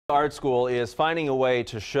Art School is finding a way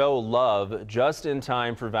to show love just in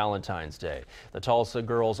time for Valentine's Day. The Tulsa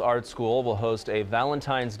Girls Art School will host a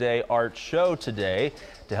Valentine's Day art show today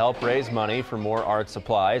to help raise money for more art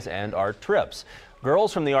supplies and art trips.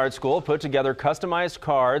 Girls from the art school put together customized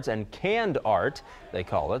cards and canned art, they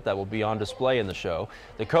call it, that will be on display in the show.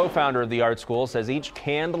 The co-founder of the art school says each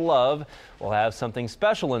canned love will have something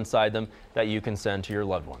special inside them that you can send to your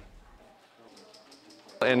loved one.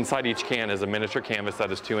 Inside each can is a miniature canvas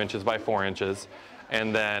that is 2 inches by 4 inches.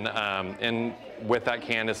 And then with that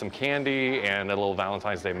can is some candy and a little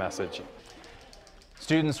Valentine's Day message.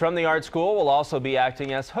 Students from the art school will also be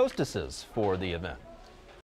acting as hostesses for the event.